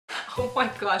Oh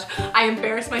my gosh, I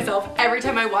embarrass myself every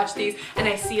time I watch these and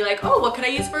I see like, oh, what could I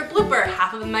use for a blooper?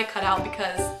 Half of them I cut out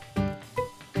because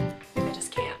I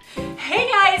just can't. Hey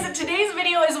guys, today's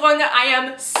video is one that I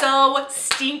am so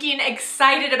stinking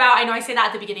excited about. I know I say that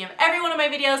at the beginning of every one of my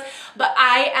videos, but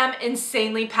I am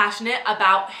insanely passionate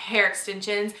about hair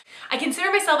extensions. I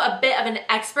consider myself a bit of an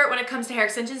expert when it comes to hair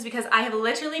extensions because I have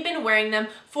literally been wearing them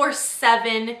for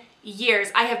 7 years.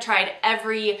 I have tried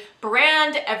every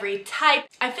brand, every type.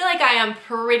 I feel like I am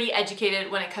pretty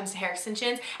educated when it comes to hair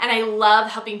extensions, and I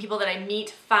love helping people that I meet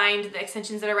find the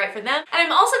extensions that are right for them. And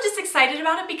I'm also just excited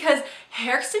about it because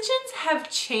hair extensions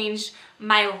have changed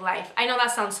my life. I know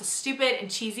that sounds so stupid and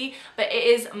cheesy, but it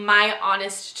is my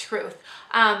honest truth.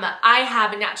 I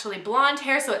have naturally blonde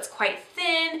hair, so it's quite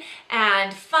thin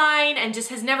and fine and just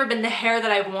has never been the hair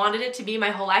that I wanted it to be my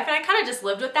whole life, and I kind of just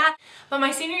lived with that. But my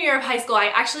senior year of high school, I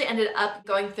actually ended up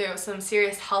going through some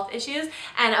serious health issues,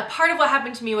 and a part of what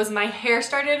happened to me was my hair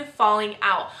started falling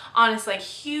out. Honestly, like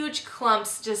huge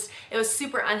clumps, just, it was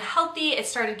super unhealthy. It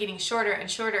started getting shorter and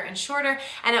shorter and shorter,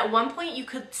 and at one point you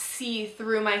could see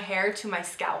through my hair to my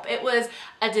scalp. It was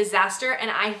a disaster, and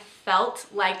I felt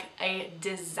like a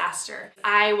disaster.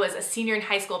 I was a senior in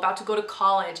high school, about to go to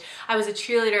college. I was a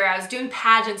cheerleader, I was doing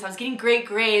pageants, I was getting great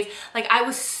grades. Like, I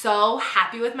was so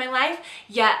happy with my life,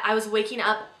 yet I was waking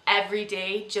up every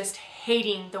day just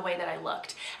hating the way that I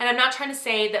looked. And I'm not trying to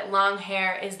say that long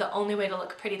hair is the only way to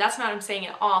look pretty. That's not what I'm saying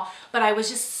at all. But I was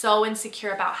just so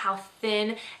insecure about how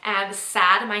thin and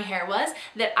sad my hair was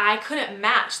that I couldn't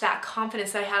match that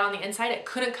confidence that I had on the inside. It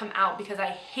couldn't come out because I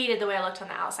hated the way I looked on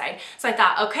the outside. So I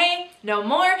thought, okay, no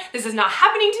more. This is not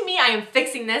happening to me. I am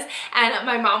fixing this. And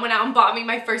my mom went out and bought me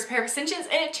my first pair of extensions,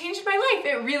 and it changed my life.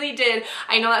 It really did.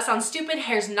 I know that sounds stupid.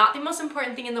 Hair's not the most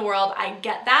important thing in the world. I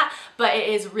get that, but it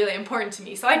is really important to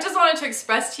me. So I just wanted to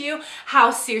express to you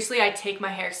how seriously I take my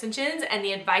hair extensions, and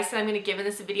the advice that I'm going to give in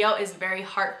this video is very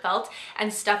heartfelt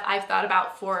and stuff I've thought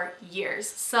about for years.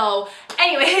 So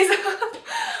anyways, the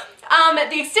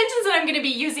extensions that I'm going to be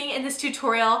using in this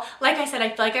tutorial, like I said, I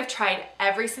feel like I've tried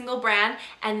every single brand,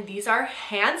 and these are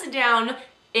hands down,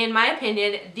 in my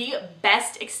opinion, the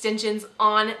best extensions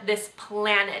on this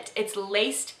planet. It's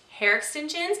laced hair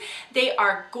extensions. They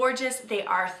are gorgeous, they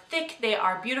are thick, they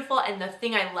are beautiful, and the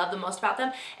thing I love the most about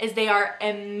them is they are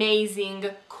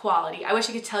amazing quality. I wish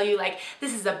I could tell you like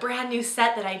this is a brand new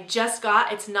set that I just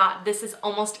got. It's not. This is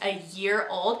almost a year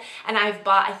old, and I've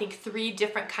bought I think 3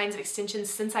 different kinds of extensions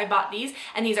since I bought these,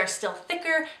 and these are still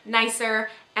thicker, nicer,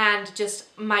 and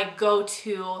just my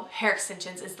go-to hair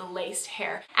extensions is the laced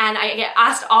hair. And I get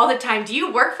asked all the time, do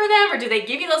you work for them or do they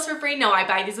give you those for free? No, I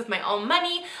buy these with my own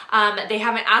money. They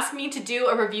haven't asked me to do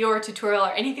a review or a tutorial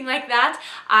or anything like that.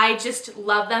 I just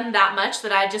love them that much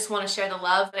that I just want to share the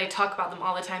love. I talk about them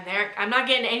all the time there. I'm not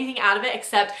getting anything out of it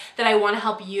except that I want to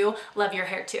help you love your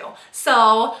hair too.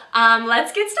 So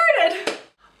let's get started.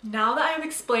 Now that I've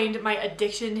explained my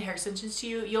addiction to hair extensions to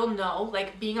you, you'll know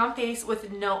like being on camera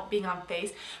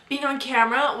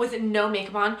with no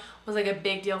makeup on was like a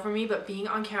big deal for me, but being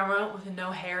on camera with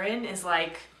no hair in is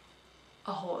like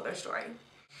a whole other story.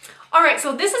 Alright,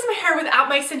 so this is my hair without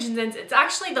my extensions in. It's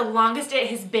actually the longest it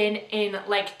has been in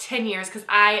like 10 years because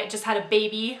I just had a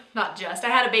baby, I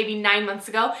had a baby 9 months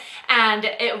ago, and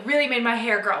it really made my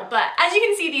hair grow. But as you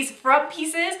can see, these front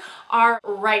pieces are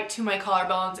right to my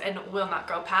collarbones and will not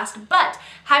grow past, but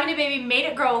having a baby made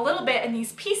it grow a little bit, and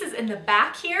these pieces in the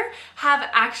back here have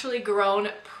actually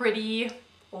grown pretty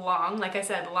long. Like I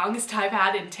said, the longest I've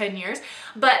had in 10 years,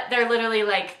 but they're literally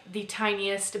like the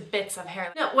tiniest bits of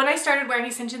hair. Now, when I started wearing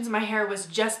extensions, my hair was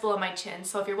just below my chin.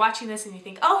 So if you're watching this and you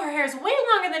think, oh, her hair is way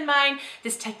longer than mine,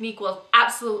 this technique will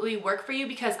absolutely work for you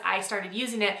because I started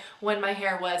using it when my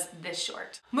hair was this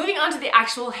short. Moving on to the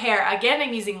actual hair. Again,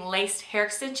 I'm using laced hair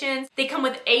extensions. They come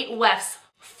with 8 wefts.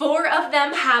 4 of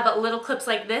them have little clips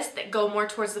like this that go more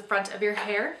towards the front of your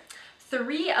hair.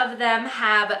 3 of them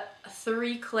have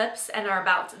 3 clips and are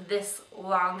about this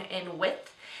long in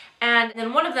width. And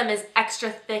then 1 of them is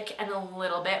extra thick and a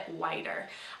little bit wider.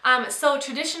 So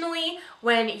traditionally,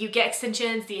 when you get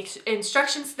extensions, the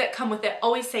instructions that come with it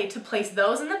always say to place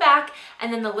those in the back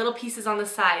and then the little pieces on the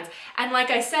sides. And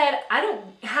like I said, I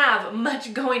don't have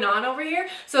much going on over here.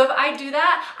 So if I do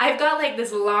that, I've got like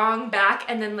this long back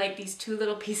and then like these 2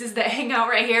 little pieces that hang out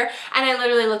right here, and I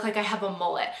literally look like I have a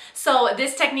mullet. So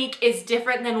this technique is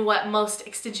different than what most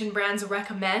extension brands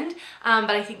recommend, but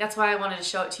I think that's why I wanted to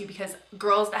show it to you, because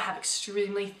girls that have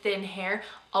extremely thin hair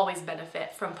always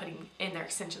benefit from putting in their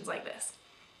extensions like this.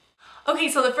 Okay,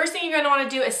 so the first thing you're going to want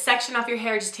to do is section off your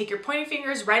hair. Just take your pointing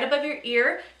fingers right above your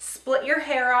ear, split your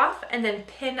hair off, and then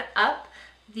pin up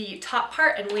the top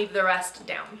part and leave the rest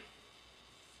down.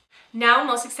 Now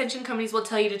most extension companies will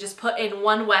tell you to just put in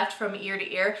one weft from ear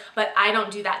to ear, but I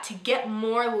don't do that. To get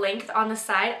more length on the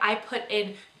side, I put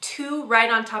in 2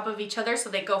 right on top of each other, so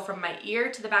they go from my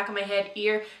ear to the back of my head,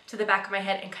 ear to the back of my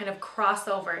head, and kind of cross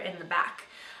over in the back.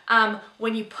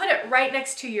 When you put it right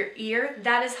next to your ear,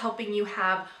 that is helping you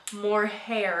have more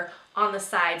hair on the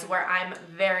sides where I'm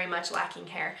very much lacking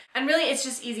hair. And really it's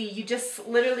just easy. You just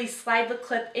literally slide the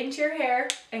clip into your hair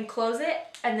and close it,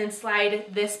 and then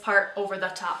slide this part over the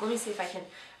top. Let me see if I can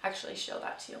actually show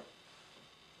that to you.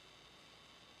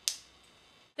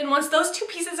 Then once those 2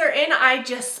 pieces are in, I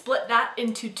just split that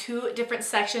into 2 different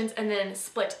sections, and then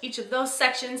split each of those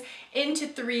sections into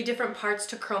 3 different parts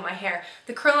to curl my hair.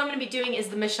 The curl I'm going to be doing is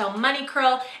the Michelle Money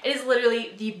curl. It is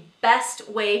literally the best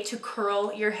way to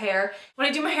curl your hair. When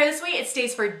I do my hair this way, it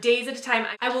stays for days at a time.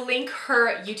 I will link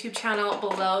her YouTube channel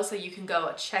below so you can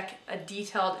go check a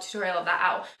detailed tutorial of that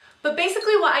out. But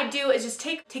basically what I do is just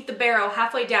take the barrel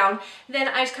halfway down, then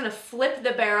I just kind of flip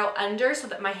the barrel under so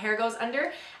that my hair goes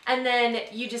under, and then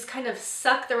you just kind of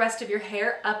suck the rest of your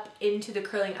hair up into the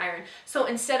curling iron. So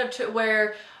instead of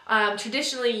where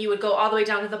traditionally you would go all the way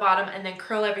down to the bottom and then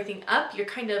curl everything up, you're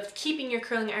kind of keeping your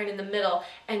curling iron in the middle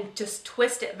and just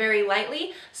twist it very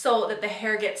lightly so that the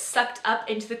hair gets sucked up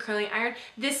into the curling iron.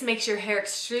 This makes your hair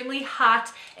extremely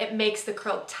hot. It makes the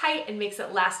curl tight and makes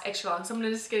it last extra long. So I'm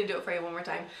just gonna do it for you one more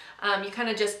time. You kind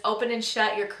of just open and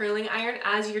shut your curling iron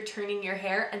as you're turning your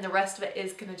hair, and the rest of it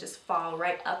is gonna just fall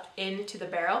right up into the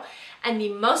barrel. And the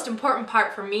most important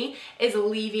part for me is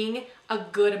leaving a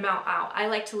good amount out. I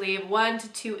like to leave 1 to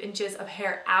 2 inches of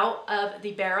hair out of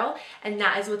the barrel, and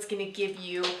that is what's gonna give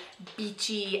you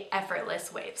beachy,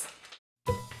 effortless waves.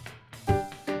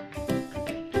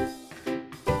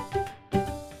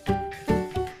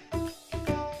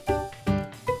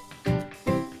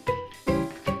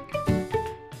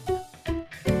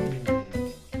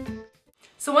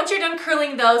 So once you're done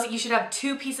curling those, you should have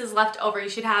 2 pieces left over. You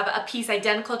should have a piece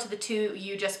identical to the 2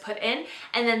 you just put in,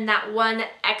 and then that one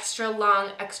extra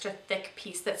long, extra thick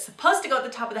piece that's supposed to go at the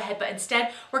top of the head, but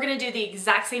instead we're gonna do the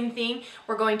exact same thing.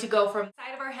 We're going to go from the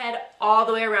side of our head all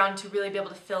the way around to really be able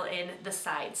to fill in the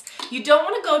sides. You don't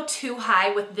wanna go too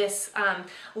high with this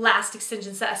last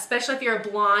extension set, especially if you're a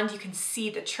blonde. You can see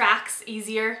the tracks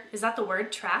easier. Is that the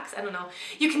word, tracks? I don't know.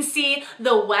 You can see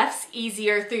the wefts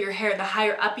easier through your hair the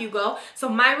higher up you go.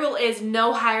 So my rule is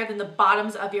no higher than the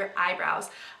bottoms of your eyebrows.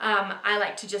 I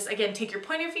like to just, again, take your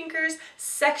pointer fingers,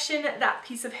 section that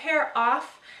piece of hair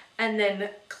off, and then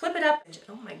clip it up.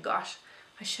 Oh my gosh,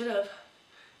 I should have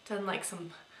done like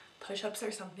some push-ups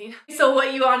or something. So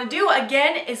what you want to do,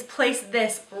 again, is place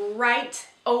this right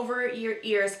over your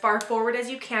ear as far forward as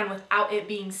you can without it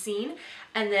being seen,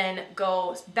 and then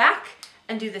go back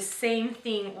and do the same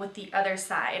thing with the other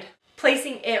side.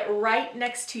 Placing it right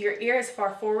next to your ear as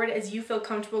far forward as you feel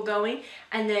comfortable going,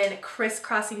 and then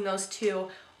crisscrossing those 2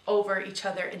 over each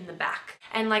other in the back.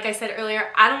 And like I said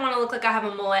earlier, I don't want to look like I have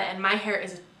a mullet, and my hair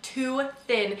is too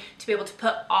thin to be able to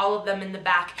put all of them in the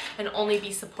back and only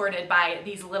be supported by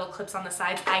these little clips on the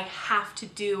sides. I have to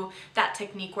do that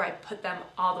technique where I put them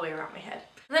all the way around my head.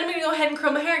 And then I'm gonna go ahead and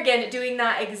curl my hair again, doing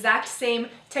that exact same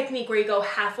technique where you go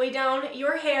halfway down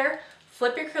your hair,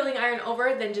 flip your curling iron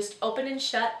over, then just open and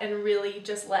shut, and really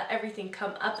just let everything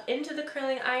come up into the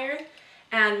curling iron,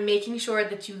 and making sure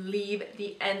that you leave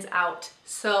the ends out.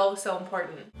 So, so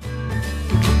important.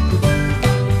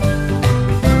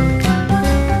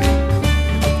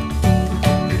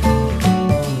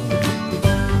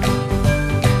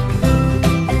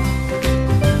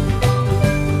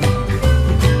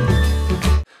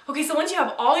 Okay, so once you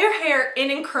have all your hair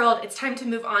in and curled, it's time to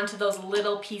move on to those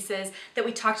little pieces that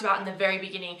we talked about in the very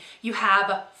beginning. You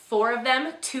have 4 of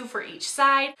them, 2 for each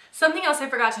side. Something else I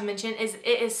forgot to mention is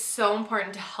it is so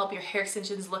important to help your hair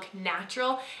extensions look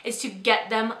natural, is to get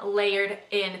them layered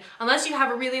in. Unless you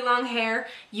have a really long hair,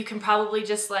 you can probably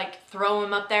just like throw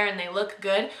them up there and they look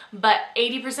good, but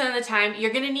 80% of the time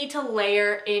you're gonna need to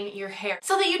layer in your hair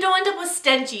so that you don't end up with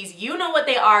stenchies. You know what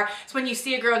they are. It's when you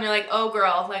see a girl and you're like, oh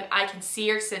girl, like I can see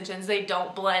your extensions, they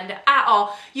don't blend at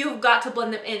all. You've got to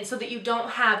blend them in so that you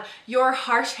don't have your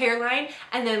harsh hairline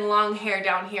and then long hair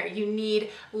down here. You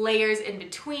need layers in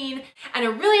between, and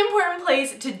a really important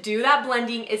place to do that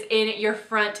blending is in your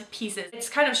front pieces. It's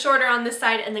kind of shorter on this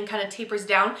side and then kind of tapers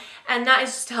down, and that is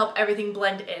just to help everything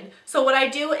blend in. So what I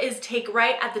do is take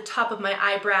right at the top of my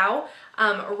eyebrow,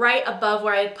 right above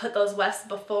where I had put those wefts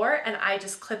before, and I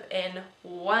just clip in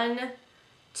 1,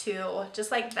 2,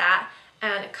 just like that.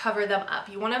 and cover them up.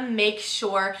 You want to make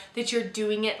sure that you're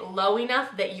doing it low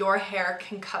enough that your hair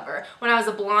can cover. When I was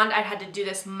a blonde, I had to do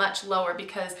this much lower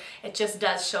because it just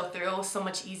does show through so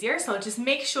much easier. So just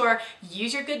make sure,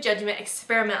 use your good judgment,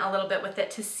 experiment a little bit with it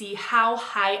to see how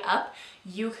high up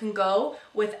you can go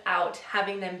without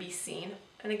having them be seen.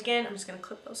 And again, I'm just going to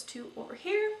clip those two over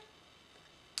here.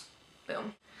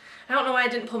 Boom. I don't know why I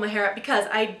didn't pull my hair up, because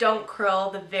I don't curl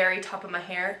the very top of my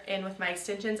hair in with my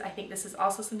extensions. I think this is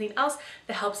also something else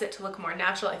that helps it to look more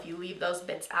natural if you leave those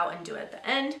bits out and do it at the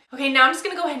end. Okay, now I'm just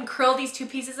gonna go ahead and curl these two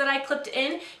pieces that I clipped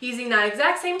in using that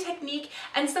exact same technique.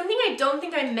 And something I don't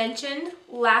think I mentioned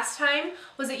last time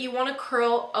was that you wanna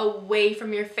curl away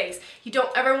from your face. You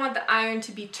don't ever want the iron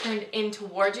to be turned in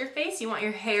towards your face. You want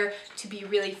your hair to be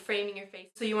really framing your face.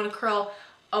 So you wanna curl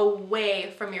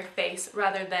away from your face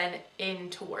rather than in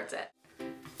towards it.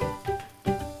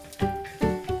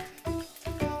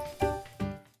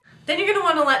 Then you're gonna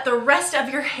wanna let the rest of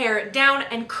your hair down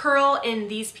and curl in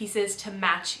these pieces to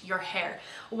match your hair.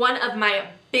 One of my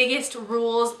biggest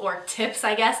rules or tips,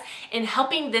 I guess, in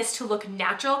helping this to look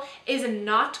natural is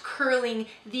not curling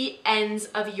the ends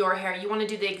of your hair. You wanna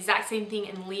do the exact same thing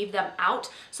and leave them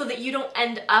out so that you don't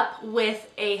end up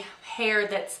with a hair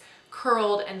that's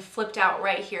curled and flipped out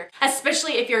right here,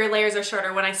 especially if your layers are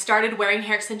shorter. When I started wearing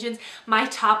hair extensions, my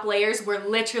top layers were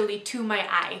literally to my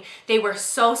eye. They were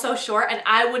so short, and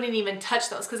I wouldn't even touch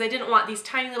those because I didn't want these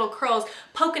tiny little curls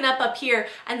poking up here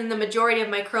and then the majority of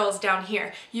my curls down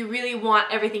here. You really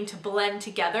want everything to blend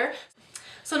together.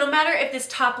 So no matter if this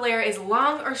top layer is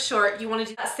long or short, you want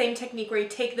to do that same technique where you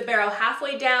take the barrel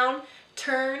halfway down,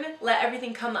 turn, let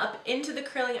everything come up into the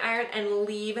curling iron, and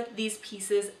leave these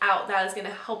pieces out. That is going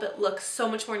to help it look so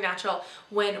much more natural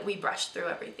when we brush through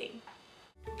everything.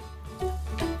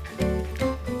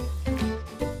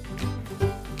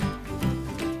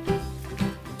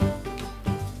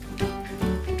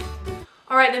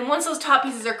 Alright, then once those top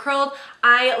pieces are curled,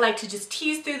 I like to just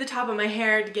tease through the top of my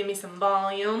hair to give me some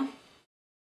volume.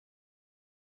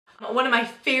 One of my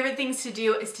favorite things to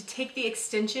do is to take the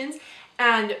extensions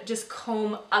and just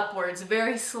comb upwards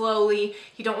very slowly.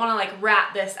 You don't want to like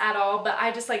wrap this at all, but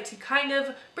I just like to kind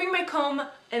of bring my comb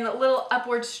in little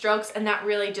upward strokes, and that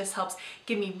really just helps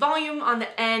give me volume on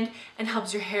the end and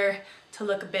helps your hair to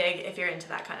look big if you're into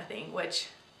that kind of thing, which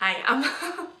I am.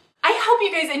 I hope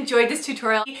you guys enjoyed this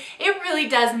tutorial. It really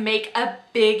does make a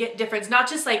big difference, not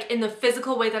just like in the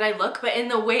physical way that I look, but in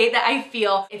the way that I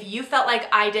feel. If you felt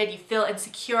like I did, you feel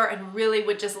insecure and really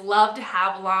would just love to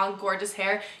have long, gorgeous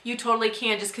hair, you totally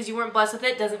can. Just because you weren't blessed with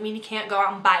it doesn't mean you can't go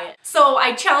out and buy it. So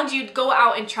I challenge you to go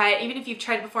out and try it. Even if you've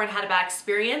tried it before and had a bad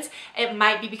experience, it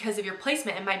might be because of your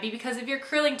placement, it might be because of your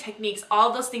curling techniques.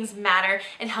 All those things matter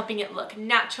in helping it look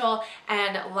natural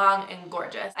and long and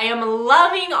gorgeous. I am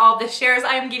loving all the shares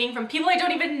I am getting from people I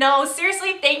don't even know.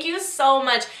 Seriously, thank you so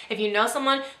much. If you know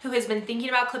someone who has been thinking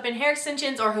about clip-in hair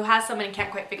extensions, or who has someone and can't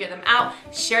quite figure them out,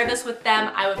 share this with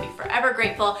them. I would be forever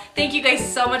grateful. Thank you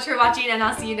guys so much for watching, and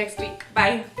I'll see you next week.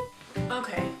 Bye.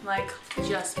 Okay, like,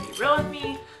 just be real with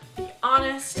me, be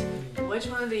honest. Which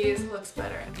one of these looks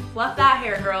better? Fluff that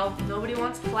hair, girl. Nobody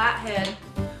wants a flat head.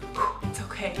 It's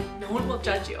okay. No one will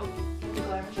judge you.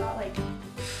 Glamour shot, like.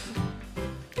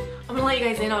 I'm gonna let you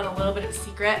guys in on a little bit of a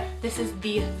secret. This is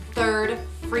the third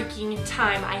freaking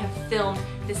time I have filmed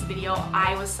this video.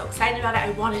 I was so excited about it.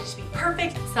 I wanted it to be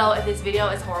perfect. So if this video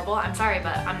is horrible, I'm sorry,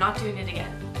 but I'm not doing it again.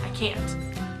 I can't.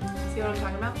 See what I'm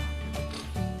talking about?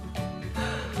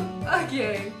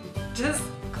 Okay, just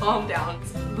calm down.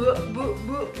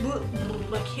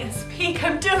 I can't speak.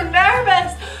 I'm too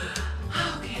nervous.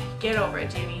 Okay, get over it,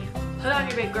 Jaymie. Put on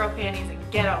your big girl panties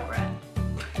and get over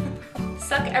it.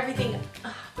 Suck everything.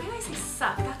 Why did I say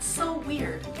suck? That's so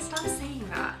weird. Stop saying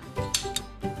that.